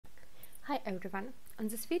Hi everyone, on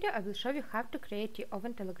this video I will show you how to create your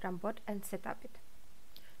own Telegram bot and set up it.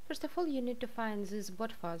 First of all, you need to find this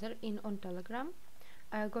bot further on Telegram,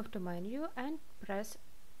 go to menu and press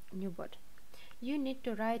new bot. You need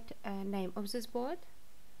to write a name of this bot.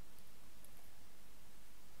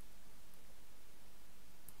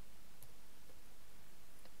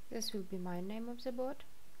 This will be my name of the bot.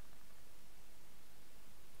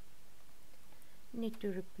 Need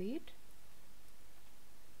to repeat.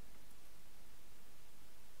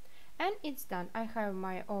 And it's done. I have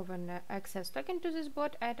my own access token to this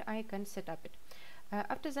bot and I can set up it.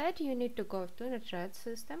 After that, you need to go to the thread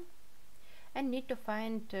system and need to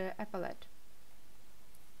find applet.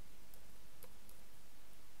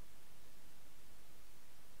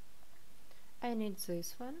 I need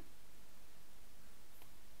this one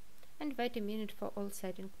and wait a minute for all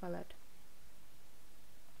setting palette.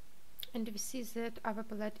 And we see that our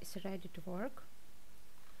palette is ready to work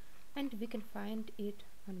and we can find it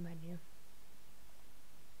on menu.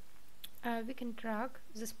 We can drag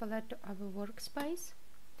this palette to our workspace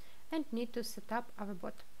and need to set up our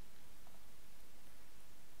bot.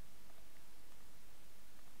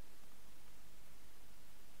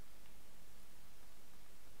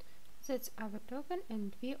 That's our token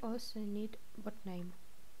and we also need bot name.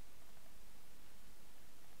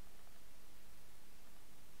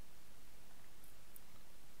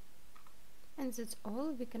 And that's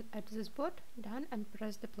all. We can add this bot, done, and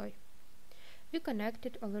press deploy. We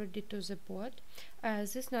connected already to the bot.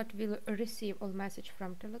 This node will receive all message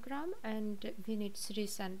from Telegram and we need 3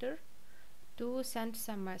 sender to send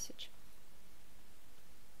some message.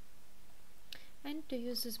 And to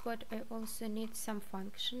use this bot I also need some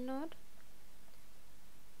function node.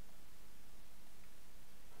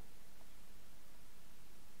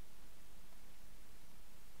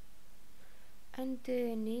 And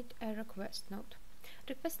need a request node.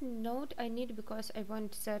 Request node I need because I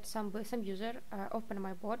want that some user open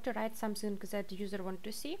my bot to write something that the user want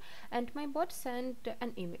to see, and my bot send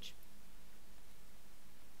an image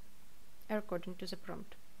according to the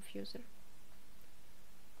prompt of user.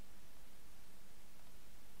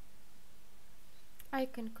 I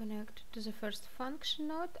can connect to the first function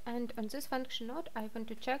node, and on this function node I want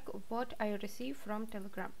to check what I receive from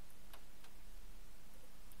Telegram.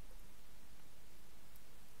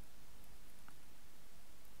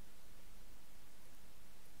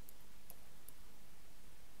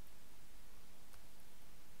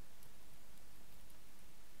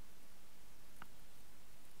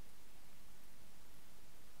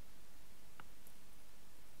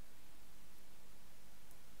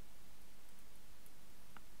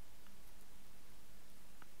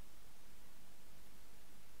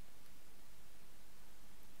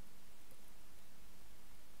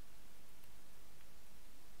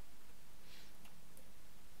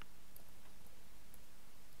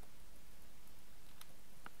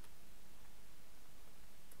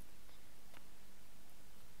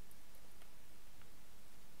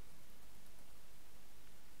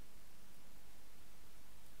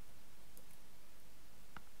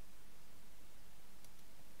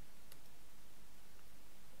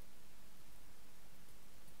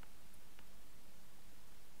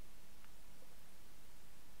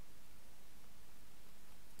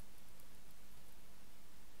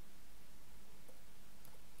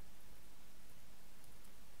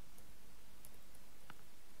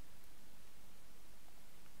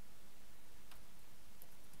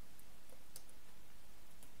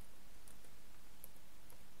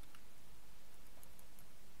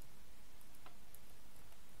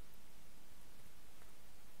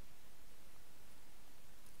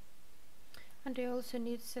 And I also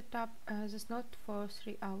need to set up this node for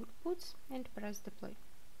 3 outputs and press deploy.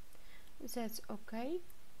 That's okay.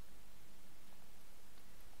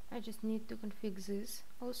 I just need to configure this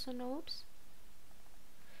also nodes.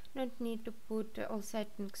 Don't need to put all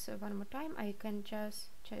settings one more time. I can just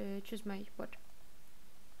choose my bot.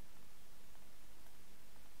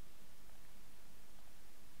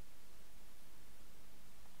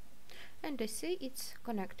 And I see it's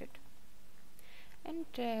connected. And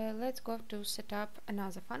let's go to set up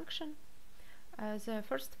another function. The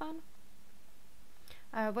first one,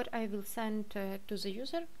 what I will send to the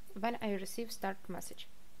user when I receive start message.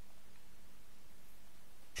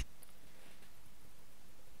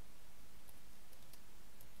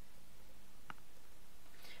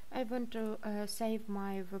 I want to save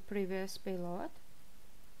my previous payload.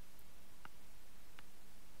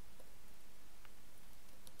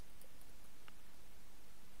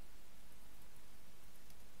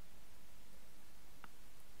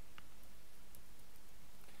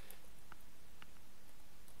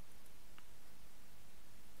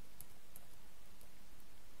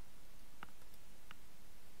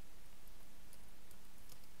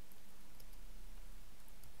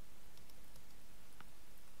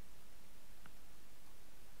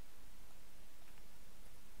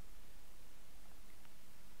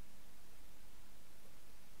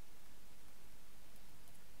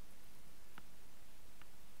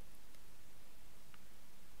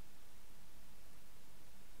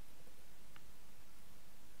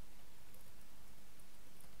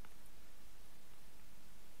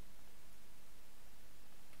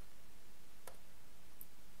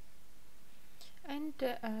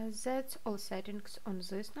 that's all settings on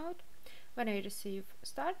this node. When I receive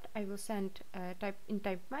start, I will send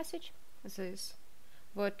type message this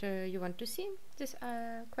what you want to see, these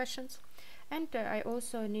questions, and I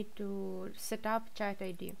also need to set up chat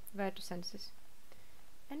ID where to send this,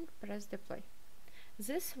 and press deploy.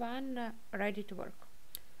 This one ready to work.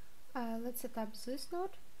 Let's set up this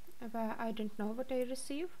node where I don't know what I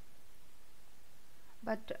receive,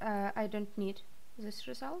 but I don't need this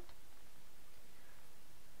result.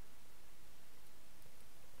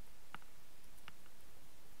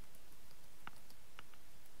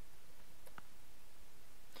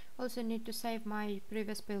 Also need to save my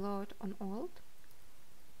previous payload on alt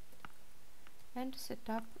and set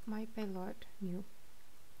up my payload new.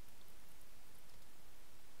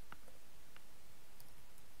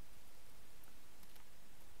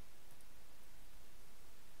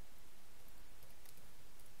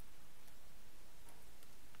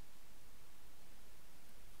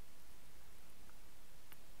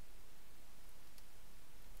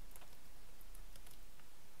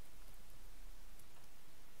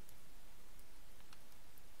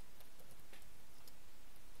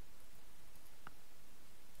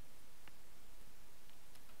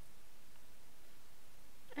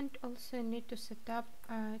 And also need to set up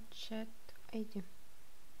a chat ID.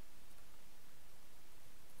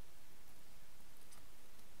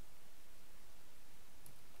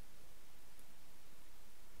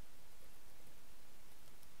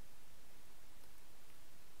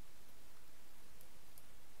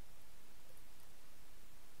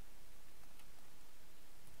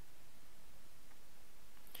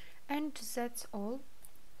 And that's all.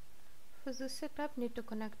 For the setup, need to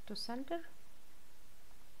connect to center.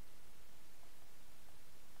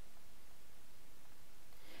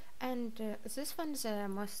 And this one is the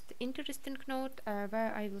most interesting node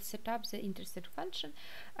where I will set up the interesting function,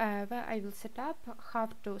 where I will set up how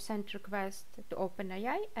to send request to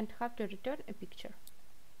OpenAI and how to return a picture.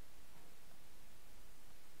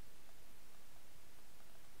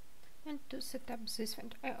 And to set up this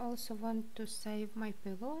one, I also want to save my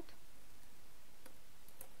payload.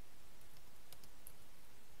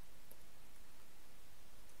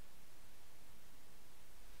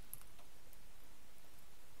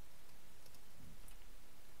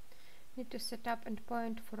 Need to set up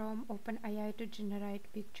endpoint from OpenAI to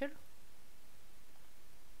generate picture.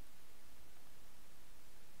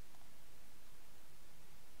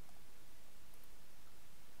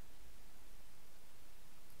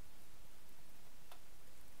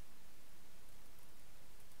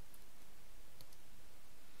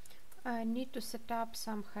 I need to set up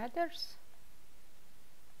some headers.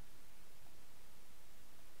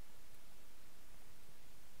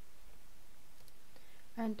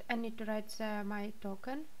 And I need to write my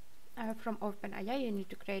token from OpenAI. You need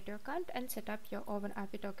to create your account and set up your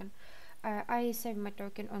OpenAI token. I save my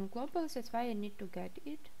token on global, that's why I need to get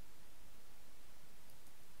it.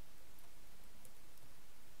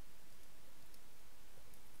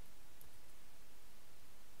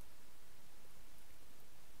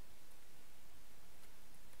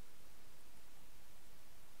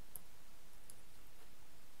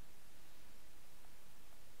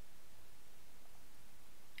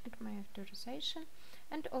 My authorization,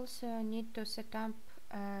 and also need to set up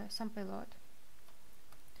some payload.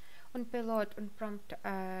 On payload, on prompt,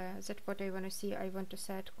 that what I want to see, I want to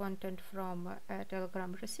set content from a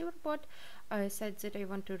Telegram receiver bot. I said that I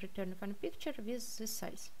want to return one picture with this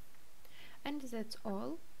size, and that's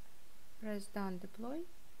all. Press done, deploy,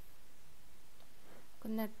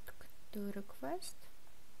 connect to request.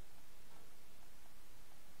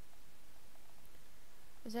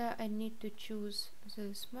 There I need to choose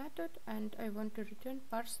this method, and I want to return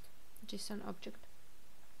parsed JSON object.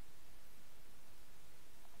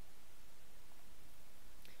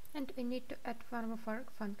 And I need to add one more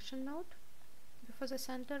function node before the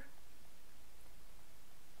center.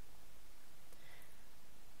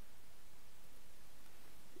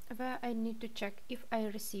 Where I need to check if I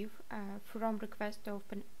receive from request to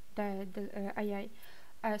open the AI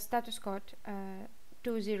status code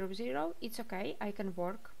 200, it's okay, I can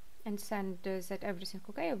work and send that everything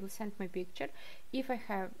okay, I will send my picture. If I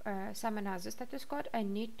have some another status code, I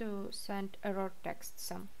need to send error text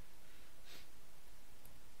some.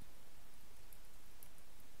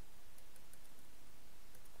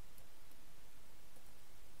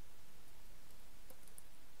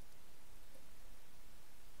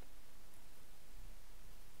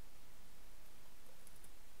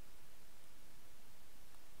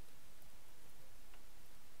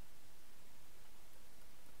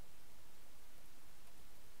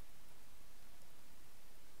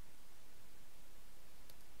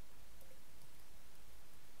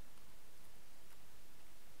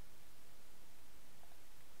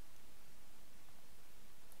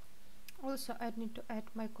 also I need to add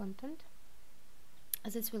my content.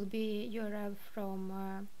 This will be URL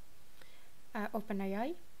from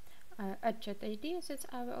OpenAI, add chat ID, that's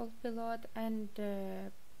our old payload, and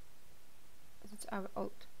that's our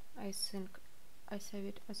old. I think I save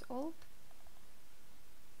it as old.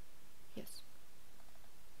 Yes.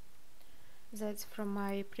 That's from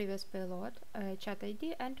my previous payload, chat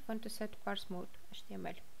ID, and want to set parse mode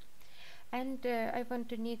HTML. And I want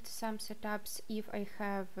to need some setups if I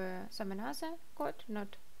have some another code,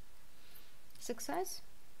 not success.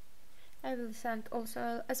 I will send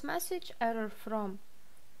also as message error from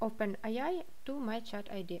OpenAI to my chat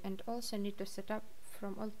ID, and also need to set up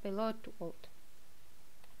from old payload to old.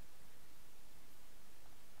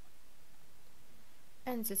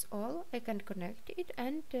 And that's all. I can connect it,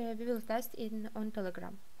 and we will test it on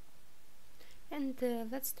Telegram. And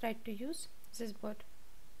let's try to use this bot.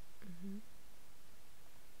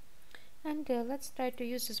 And let's try to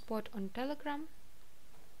use this bot on Telegram.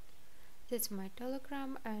 That's my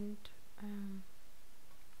Telegram, and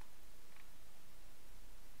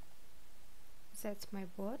that's my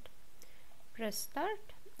bot. Press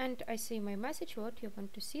start, and I see my message. What you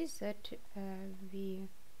want to see is that we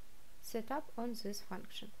set up on this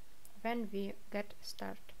function when we get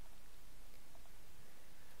start.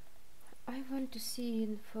 I want to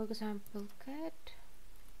see, for example, cat.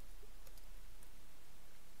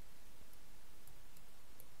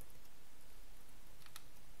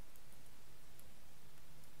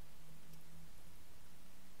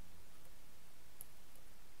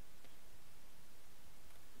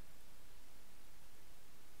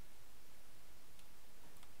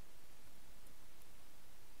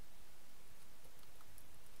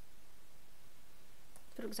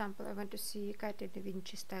 For example, I want to see Katia Da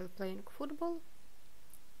Vinci style playing football.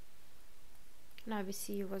 Now we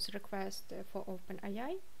see was request for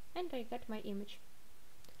OpenAI, and I got my image.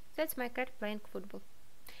 That's my cat playing football.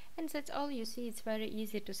 And that's all. You see, it's very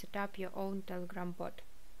easy to set up your own Telegram bot.